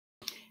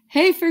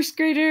Hey, first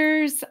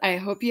graders. I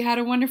hope you had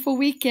a wonderful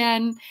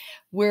weekend.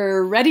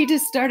 We're ready to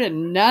start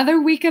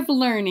another week of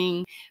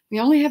learning.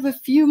 We only have a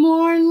few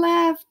more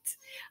left.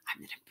 I'm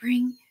going to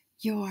bring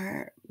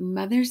your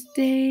Mother's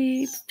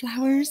Day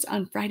flowers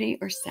on Friday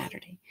or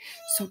Saturday.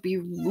 So be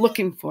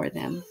looking for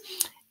them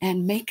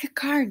and make a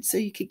card so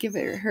you could give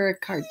her a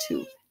card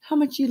too. How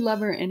much you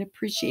love her and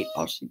appreciate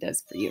all she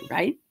does for you,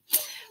 right?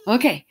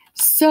 Okay,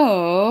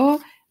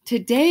 so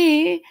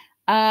today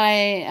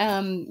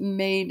I'm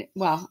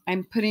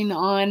putting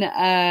on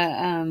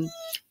a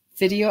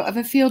video of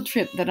a field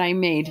trip that I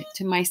made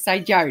to my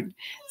side yard.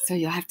 So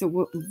you'll have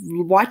to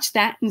watch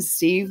that and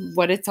see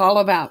what it's all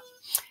about.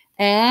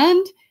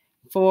 And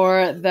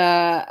for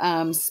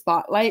the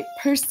spotlight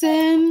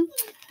person,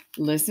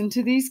 listen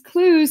to these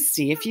clues.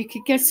 See if you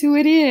could guess who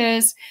it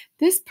is.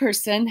 This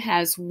person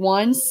has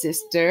one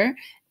sister,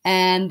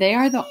 and they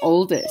are the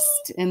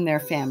oldest in their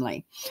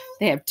family.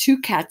 They have 2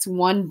 cats,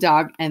 1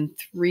 dog, and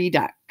 3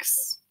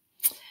 ducks.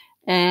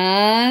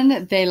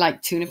 And they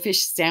like tuna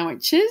fish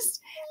sandwiches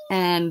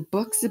and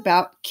books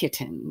about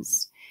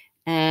kittens.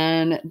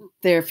 And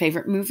their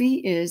favorite movie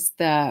is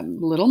The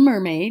Little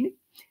Mermaid.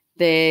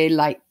 They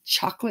like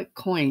chocolate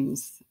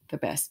coins the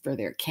best for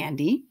their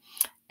candy.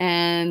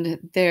 And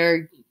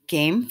their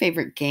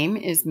favorite game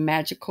is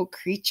Magical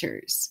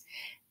Creatures.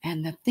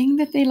 And the thing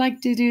that they like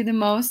to do the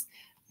most,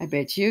 I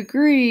bet you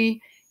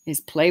agree,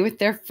 is play with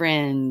their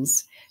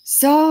friends.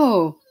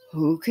 So,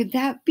 who could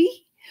that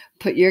be?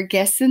 Put your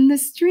guess in the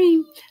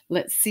stream.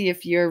 Let's see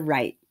if you're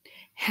right.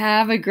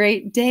 Have a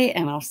great day,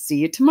 and I'll see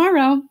you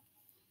tomorrow.